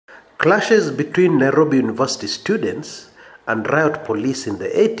Clashes between Nairobi University students and riot police in the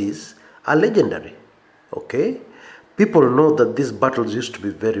 80s are legendary. Okay? People know that these battles used to be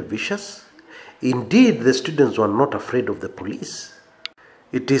very vicious. Indeed, the students were not afraid of the police.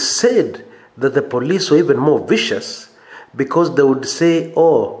 It is said that the police were even more vicious because they would say,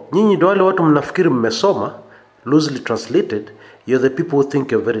 oh, nyinyi ndo wale watu mnafikiri mmesoma, loosely translated, you're the people who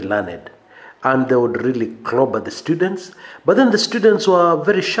think you're very learned. And they would really clobber the students. But then the students were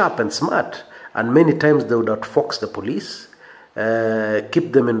very sharp and smart. And many times they would outfox the police,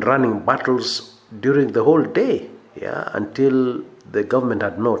 keep them in running battles during the whole day, until the government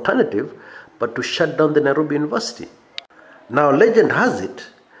had no alternative but to shut down the Nairobi University. Now, legend has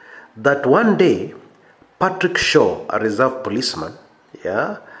it that one day, Patrick Shaw, a reserve policeman,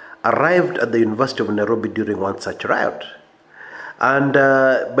 arrived at the University of Nairobi during one such riot. And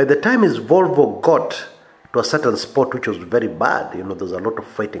by the time his Volvo got to a certain spot, which was very bad, there was a lot of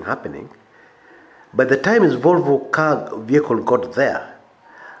fighting happening. By the time his Volvo vehicle got there,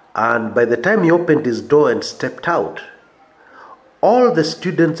 and by the time he opened his door and stepped out, all the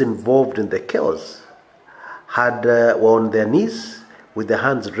students involved in the chaos were on their knees with their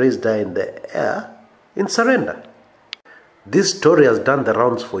hands raised high in the air in surrender. This story has done the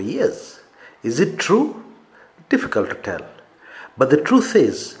rounds for years. Is it true? Difficult to tell. But the truth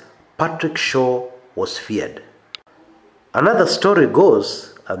is, Patrick Shaw was feared. Another story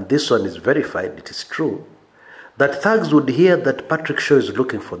goes, and this one is verified, it is true, that thugs would hear that Patrick Shaw is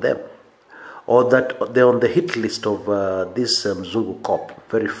looking for them, or that they're on the hit list of this Mzungu cop,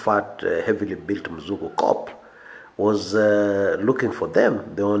 very fat, heavily built Mzungu cop, was looking for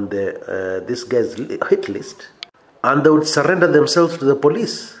them. They're on this guy's hit list, and they would surrender themselves to the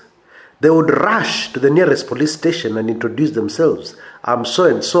police. They would rush to the nearest police station and introduce themselves. I'm so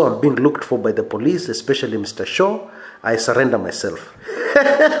and so, I'm being looked for by the police, especially Mr. Shaw. I surrender myself.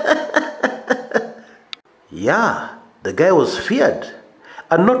 Yeah, the guy was feared,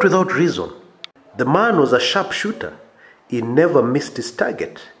 and not without reason. The man was a sharpshooter. He never missed his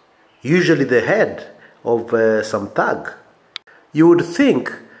target, usually the head of some thug. You would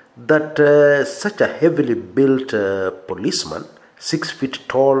think that such a heavily built policeman, 6 feet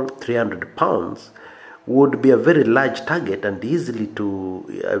tall, 300 pounds, would be a very large target and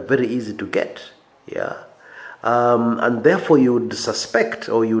very easy to get. And therefore you would suspect,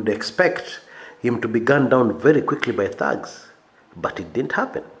 or you would expect him to be gunned down very quickly by thugs. But it didn't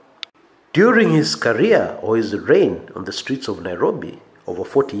happen. During his career, or his reign on the streets of Nairobi, over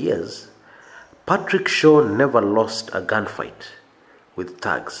 40 years, Patrick Shaw never lost a gunfight with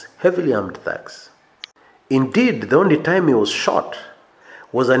thugs, heavily armed thugs. Indeed, the only time he was shot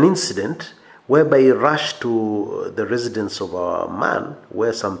was an incident whereby he rushed to the residence of a man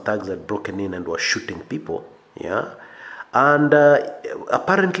where some thugs had broken in and were shooting people. And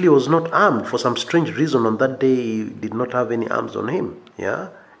apparently he was not armed. For some strange reason on that day he did not have any arms on him,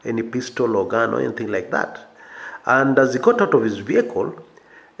 any pistol or gun or anything like that. And as he got out of his vehicle,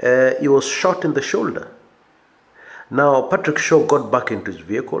 he was shot in the shoulder. Now, Patrick Shaw got back into his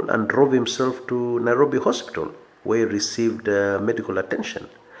vehicle and drove himself to Nairobi Hospital, where he received medical attention.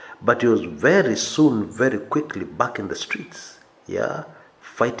 But he was very soon, very quickly back in the streets,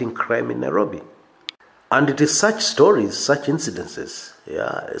 fighting crime in Nairobi. And it is such stories, such incidences,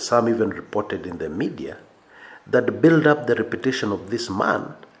 some even reported in the media, that build up the reputation of this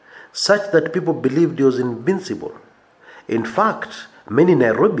man, such that people believed he was invincible. In fact, many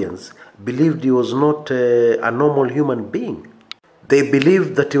Nairobians believed he was not a normal human being. They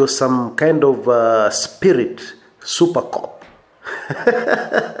believed that he was some kind of spirit, super cop.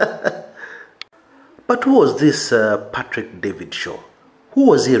 But who was this Patrick David Shaw? Who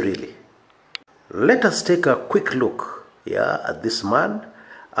was he really? Let us take a quick look at this man,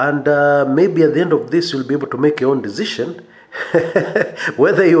 and maybe at the end of this you'll be able to make your own decision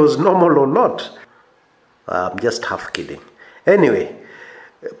whether he was normal or not. I'm just half kidding. Anyway,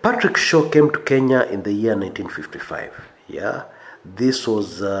 Patrick Shaw came to Kenya in the year 1955. This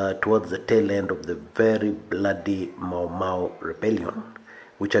was towards the tail end of the very bloody Mau Mau rebellion,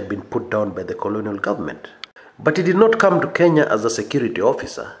 which had been put down by the colonial government. But he did not come to Kenya as a security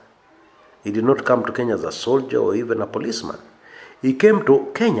officer. He did not come to Kenya as a soldier or even a policeman. He came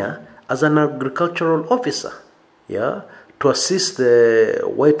to Kenya as an agricultural officer, to assist the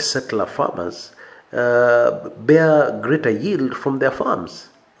white settler farmers bear greater yield from their farms,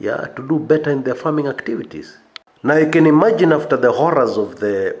 to do better in their farming activities. Now you can imagine, after the horrors of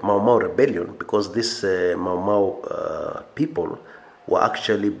the Mau Mau rebellion, because these Mau Mau people were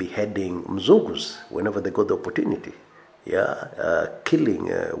actually beheading Mzungus whenever they got the opportunity,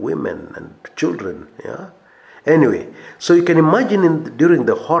 killing women and children, Anyway, so you can imagine during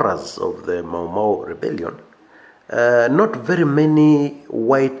the horrors of the Mau Mau rebellion, not very many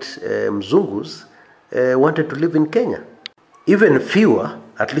white Mzungus wanted to live in Kenya. Even fewer,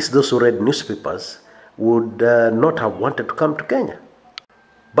 at least those who read newspapers, would not have wanted to come to Kenya.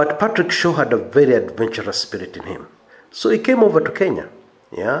 But Patrick Shaw had a very adventurous spirit in him. So he came over to Kenya.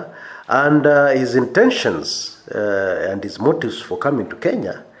 Yeah? And his intentions and his motives for coming to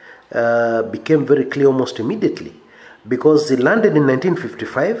Kenya became very clear almost immediately. Because he landed in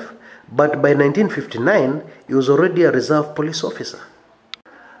 1955, but by 1959, he was already a reserve police officer.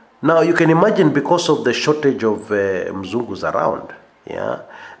 Now you can imagine, because of the shortage of Mzungus around, yeah,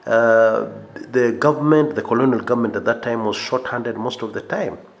 the government, the colonial government at that time was short-handed most of the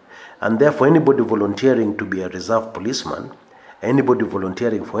time. And therefore anybody volunteering to be a reserve policeman, anybody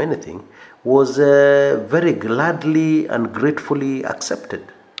volunteering for anything, was very gladly and gratefully accepted.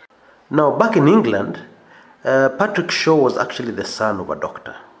 Now back in England, Patrick Shaw was actually the son of a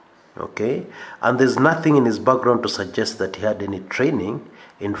doctor. Okay? And there's nothing in his background to suggest that he had any training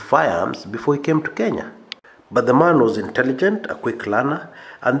in firearms before he came to Kenya. But the man was intelligent, a quick learner,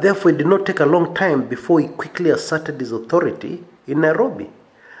 and therefore it did not take a long time before he quickly asserted his authority in Nairobi,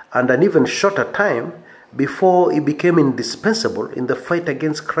 and an even shorter time before he became indispensable in the fight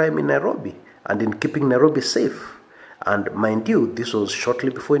against crime in Nairobi and in keeping Nairobi safe. And mind you, this was shortly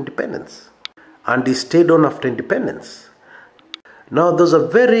before independence. And he stayed on after independence. Now there's a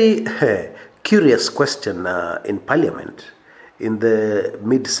very curious question in Parliament in the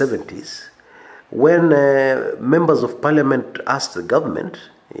mid-70s, when members of Parliament asked the government,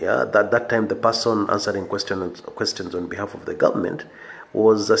 that time the person answering questions on behalf of the government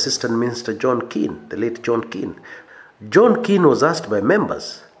was Assistant Minister John Keane, the late John Keane. John Keane was asked by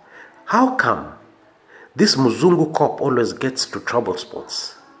members, how come this Muzungu cop always gets to trouble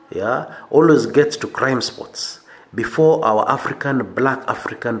spots, always gets to crime spots, before our black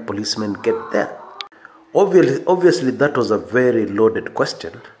African policemen get there? Obviously, that was a very loaded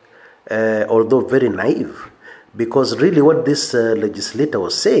question, although very naive, because really what this legislator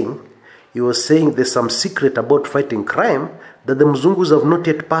was saying, he was saying there's some secret about fighting crime that the Mzungus have not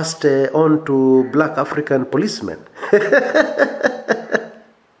yet passed on to black African policemen.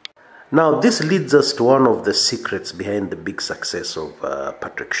 Now, this leads us to one of the secrets behind the big success of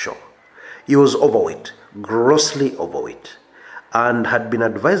Patrick Shaw. He was overweight, grossly overweight, and had been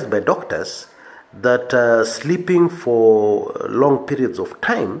advised by doctors that sleeping for long periods of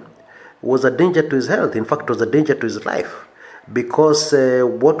time was a danger to his health. In fact, it was a danger to his life, because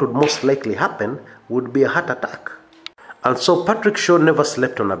what would most likely happen would be a heart attack. And so Patrick Shaw never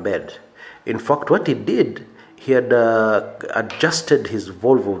slept on a bed. In fact, what he did, he had adjusted his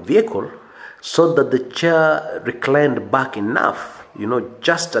Volvo vehicle so that the chair reclined back enough,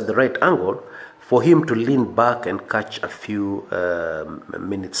 just at the right angle, for him to lean back and catch a few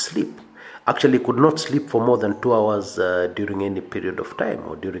minutes sleep. Actually, he could not sleep for more than 2 hours during any period of time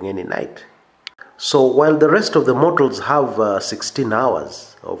or during any night. So while the rest of the mortals have 16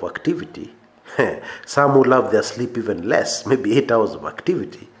 hours of activity, some will have their sleep even less, maybe 8 hours of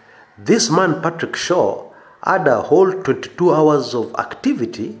activity, this man Patrick Shaw had a whole 22 hours of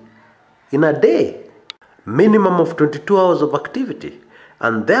activity in a day. Minimum of 22 hours of activity.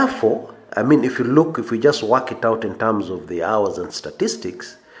 And therefore, if we just work it out in terms of the hours and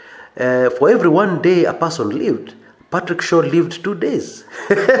statistics, for every 1 day a person lived, Patrick Shaw lived 2 days.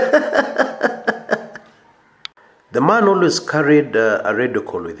 The man always carried a radio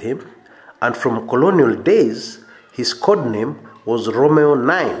call with him, and from colonial days, his code name was Romeo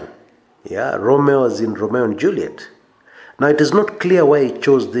 9. Romeo as in Romeo and Juliet. Now, it is not clear why he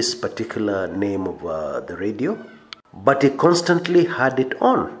chose this particular name of the radio, but he constantly had it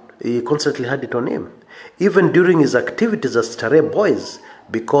on. He constantly had it on him. Even during his activities as Starehe Boys,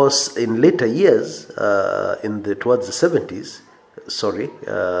 because in later years, towards the 70s,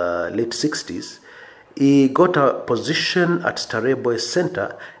 late 60s, he got a position at Starehe Boys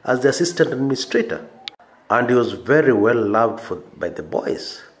Center as the assistant administrator. And he was very well loved by the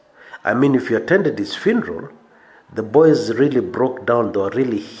boys. If you attended his funeral, the boys really broke down. They were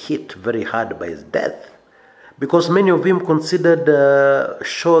really hit very hard by his death, because many of them considered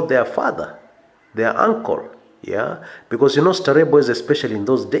Shaw their father, their uncle. Because Starehe Boys, especially in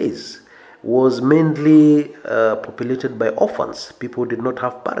those days, was mainly populated by orphans, people who did not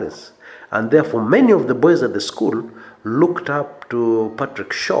have parents. And therefore, many of the boys at the school looked up to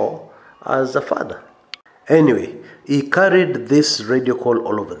Patrick Shaw as a father. Anyway, he carried this radio call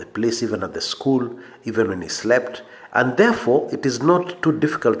all over the place, even at the school, even when he slept. And therefore, it is not too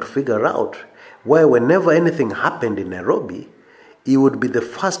difficult to figure out why whenever anything happened in Nairobi, he would be the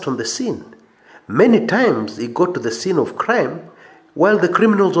first on the scene. Many times he got to the scene of crime while the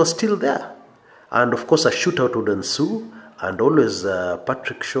criminals were still there. And of course a shootout would ensue, and always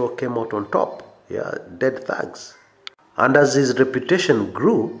Patrick Shaw came out on top. Yeah, dead thugs. And as his reputation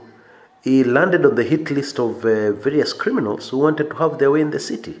grew, he landed on the hit list of various criminals who wanted to have their way in the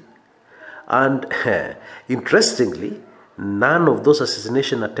city. And interestingly, none of those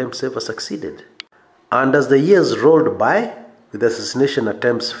assassination attempts ever succeeded. And as the years rolled by, with assassination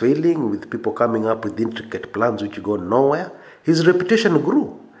attempts failing, with people coming up with intricate plans which go nowhere, his reputation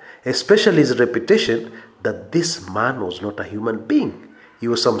grew. Especially his reputation that this man was not a human being. He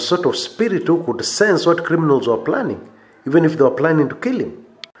was some sort of spirit who could sense what criminals were planning, even if they were planning to kill him.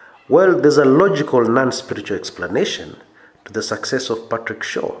 Well, there's a logical, non-spiritual explanation to the success of Patrick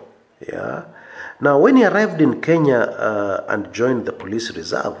Shaw. Yeah. Now, when he arrived in Kenya and joined the police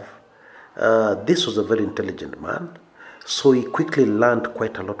reserve, this was a very intelligent man. So he quickly learned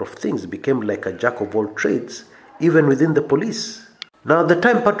quite a lot of things. He became like a jack of all trades, even within the police. Now, the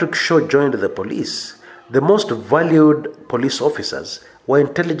time Patrick Shaw joined the police, the most valued police officers were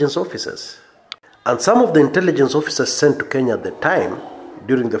intelligence officers. And some of the intelligence officers sent to Kenya at the time,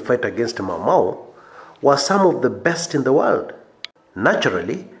 during the fight against Mau Mau, were some of the best in the world.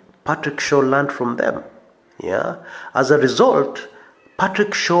 Naturally, Patrick Shaw learned from them. Yeah? As a result,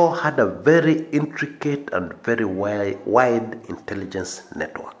 Patrick Shaw had a very intricate and very wide intelligence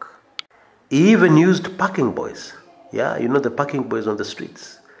network. He even used parking boys. Yeah, you know the parking boys on the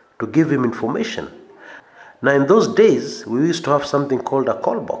streets, to give him information. Now in those days, we used to have something called a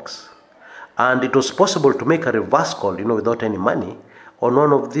call box. And it was possible to make a reverse call, without any money, on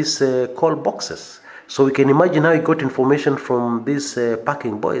one of these call boxes. So we can imagine how he got information from these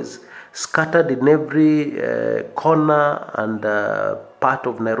parking boys scattered in every corner and part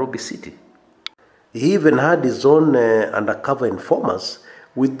of Nairobi city. He even had his own undercover informers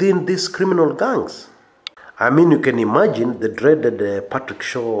within these criminal gangs. I mean, you can imagine the dreaded Patrick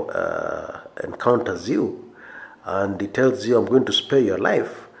Shaw encounters you, and he tells you, I'm going to spare your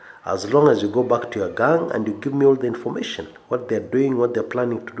life as long as you go back to your gang and you give me all the information, what they're doing, what they're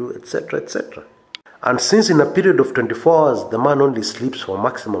planning to do, etc., etc. And since in a period of 24 hours, the man only sleeps for a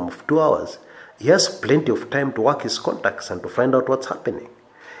maximum of 2 hours, he has plenty of time to work his contacts and to find out what's happening.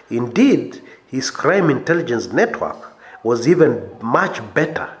 Indeed, his crime intelligence network was even much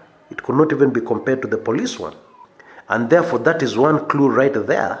better. It could not even be compared to the police one. And therefore, that is one clue right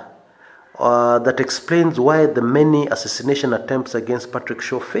there that explains why the many assassination attempts against Patrick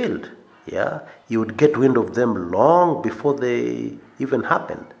Shaw failed. Yeah, he would get wind of them long before they even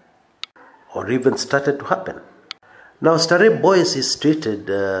happened, or even started to happen. Now, Starehe Boys is situated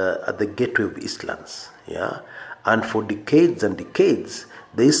at the gateway of Eastlands. Yeah, and for decades and decades,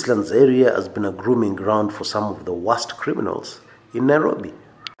 the Eastlands area has been a grooming ground for some of the worst criminals in Nairobi.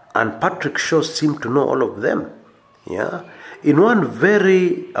 And Patrick Shaw seemed to know all of them. Yeah. In one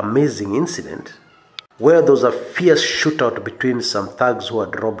very amazing incident, where there was a fierce shootout between some thugs who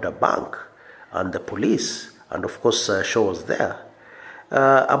had robbed a bank and the police, and of course Shaw was there,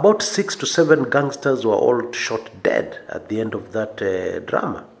 about 6 to 7 gangsters were all shot dead at the end of that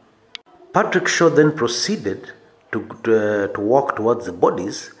drama. Patrick Shaw then proceeded to walk towards the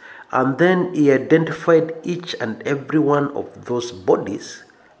bodies, and then he identified each and every one of those bodies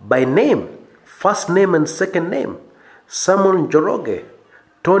by name, first name and second name, Samuel Njoroge,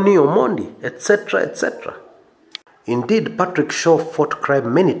 Tony Omondi, etc., etc. Indeed, Patrick Shaw fought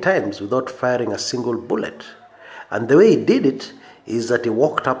crime many times without firing a single bullet. And the way he did it is that he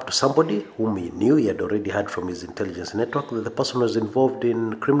walked up to somebody whom he knew, he had already heard from his intelligence network that the person was involved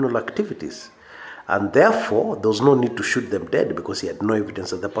in criminal activities. And therefore, there was no need to shoot them dead because he had no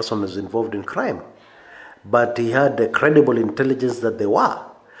evidence that the person was involved in crime. But he had a credible intelligence that they were.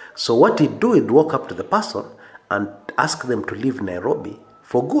 So what he'd do, he'd walk up to the person and ask them to leave Nairobi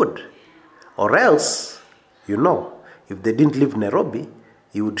for good. Or else, if they didn't leave Nairobi,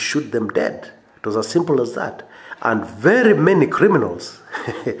 he would shoot them dead. It was as simple as that. And very many criminals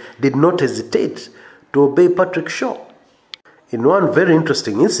did not hesitate to obey Patrick Shaw. In one very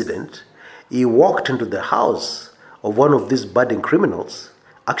interesting incident, he walked into the house of one of these budding criminals,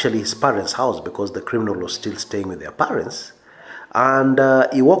 actually his parents' house because the criminal was still staying with their parents, and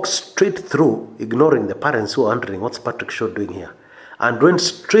he walked straight through, ignoring the parents who were wondering, what's Patrick Shaw doing here? And went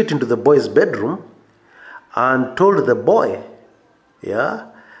straight into the boy's bedroom and told the boy,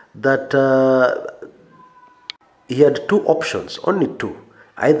 that he had 2 options, only 2.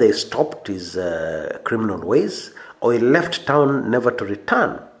 Either he stopped his criminal ways, or he left town never to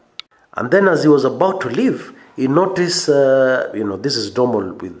return. And then as he was about to leave, he noticed, this is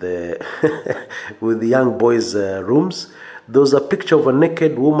normal with the, with the young boys' rooms. There was a picture of a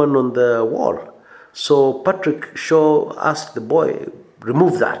naked woman on the wall. So Patrick Shaw asked the boy,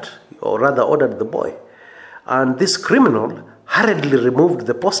 remove that, or rather ordered the boy. And this criminal hurriedly removed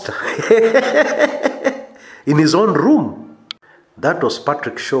the poster in his own room. That was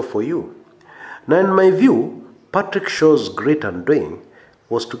Patrick Shaw for you. Now, in my view, Patrick Shaw's great undoing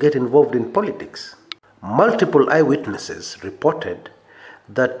was to get involved in politics. Multiple eyewitnesses reported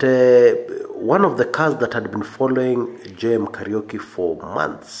that one of the cars that had been following J.M. Kariuki for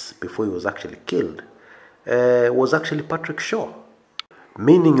months before he was actually killed was actually Patrick Shaw,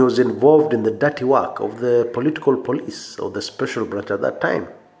 meaning he was involved in the dirty work of the political police or the special branch at that time.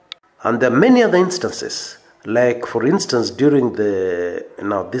 And there are many other instances, like for instance during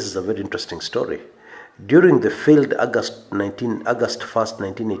now this is a very interesting story, during the failed August 1st,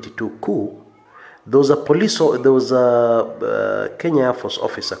 1982 coup, there was a Kenya Air Force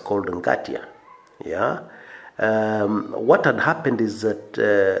officer called Ngatia. Yeah. What had happened is that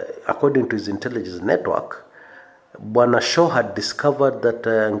according to his intelligence network, Bwana Shaw had discovered that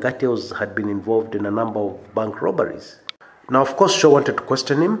Ngatia had been involved in a number of bank robberies. Now, of course, Shaw wanted to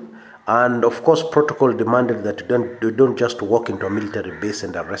question him, and of course, protocol demanded that you don't just walk into a military base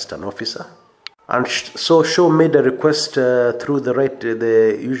and arrest an officer. And so Shaw made a request through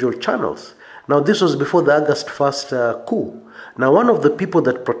the usual channels. Now, this was before the August 1st coup. Now, one of the people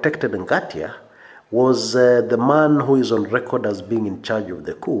that protected Ngatia was the man who is on record as being in charge of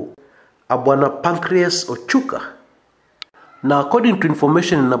the coup, Bwana Pancreas Ochuka. Now, according to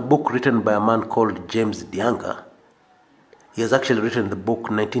information in a book written by a man called James Dianga, he has actually written the book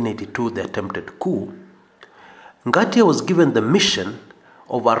 1982, The Attempted Coup, Ngatia was given the mission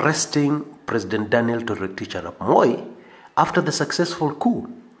of arresting President Daniel Toroitich Arap Moi after the successful coup.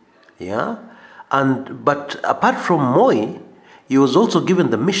 Yeah? But apart from Moi, he was also given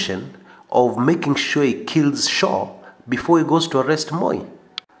the mission of making sure he kills Shaw before he goes to arrest Moi.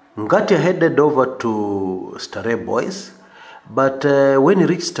 Ngatia headed over to Starehe Boys, but when he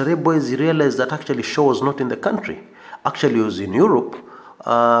reached Starehe Boys, he realized that actually Shaw was not in the country. Actually, he was in Europe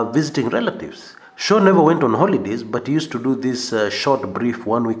visiting relatives. Shaw never went on holidays, but he used to do these short, brief,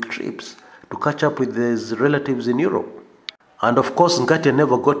 one-week trips to catch up with his relatives in Europe. And of course, Ngatia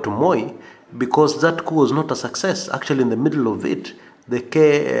never got to Moi because that coup was not a success. Actually, in the middle of it, the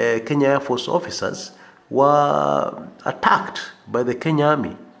Kenya Air Force officers were attacked by the Kenya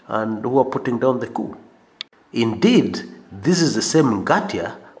Army and who were putting down the coup. Indeed, this is the same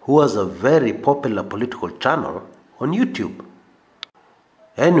Ngatia who has a very popular political channel on YouTube.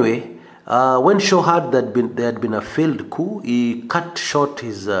 Anyway, when Shaw heard that there had been a failed coup, he cut short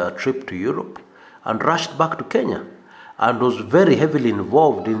his trip to Europe and rushed back to Kenya, and was very heavily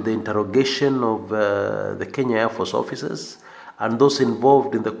involved in the interrogation of the Kenya Air Force officers and those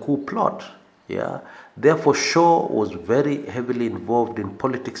involved in the coup plot. Yeah? Therefore, Shaw was very heavily involved in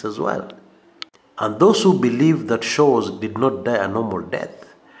politics as well. And those who believe that Shaw did not die a normal death,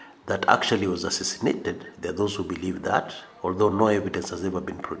 that actually was assassinated, there are those who believe that, although no evidence has ever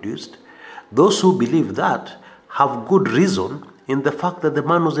been produced. Those who believe that have good reason in the fact that the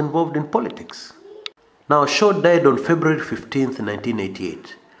man was involved in politics. Now, Shaw died on February 15th,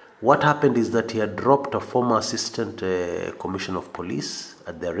 1988. What happened is that he had dropped a former assistant commissioner of police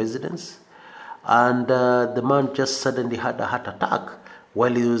at their residence, and the man just suddenly had a heart attack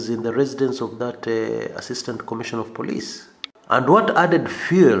while he was in the residence of that assistant commissioner of police. And what added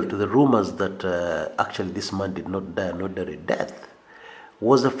fuel to the rumors that actually this man did not die an ordinary death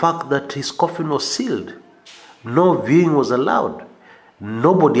was the fact that his coffin was sealed. No viewing was allowed.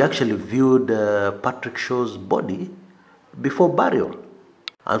 Nobody actually viewed Patrick Shaw's body before burial.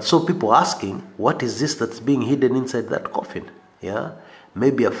 And so people asking, what is this that's being hidden inside that coffin? Yeah,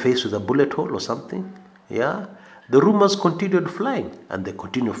 maybe a face with a bullet hole or something. Yeah, the rumors continued flying, and they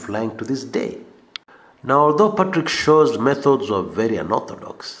continue flying to this day. Now, although Patrick Shaw's methods were very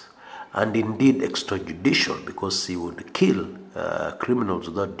unorthodox and indeed extrajudicial, because he would kill criminals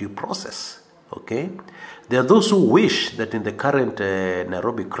without due process, okay, there are those who wish that in the current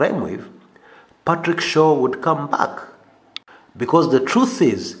Nairobi crime wave, Patrick Shaw would come back. Because the truth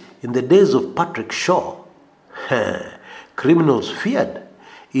is, in the days of Patrick Shaw, criminals feared.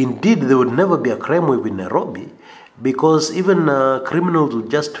 Indeed, there would never be a crime wave in Nairobi, because even criminals would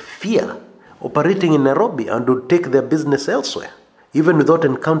just fear operating in Nairobi and would take their business elsewhere, even without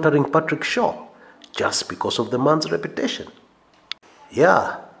encountering Patrick Shaw, just because of the man's reputation.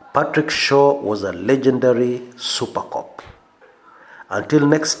 Yeah, Patrick Shaw was a legendary super cop. Until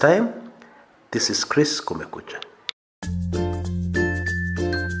next time, this is Chris Kumekucha.